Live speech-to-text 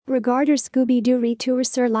Regarder Scooby-Doo Retour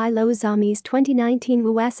sur les Amis 2019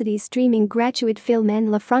 wawacity streaming gratuit film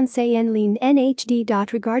en la français en ligne en HD.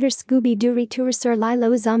 Regarder Scooby-Doo Retour sur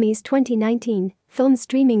les Amis 2019 film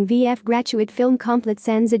streaming VF gratuit film complet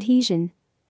sans adhesion.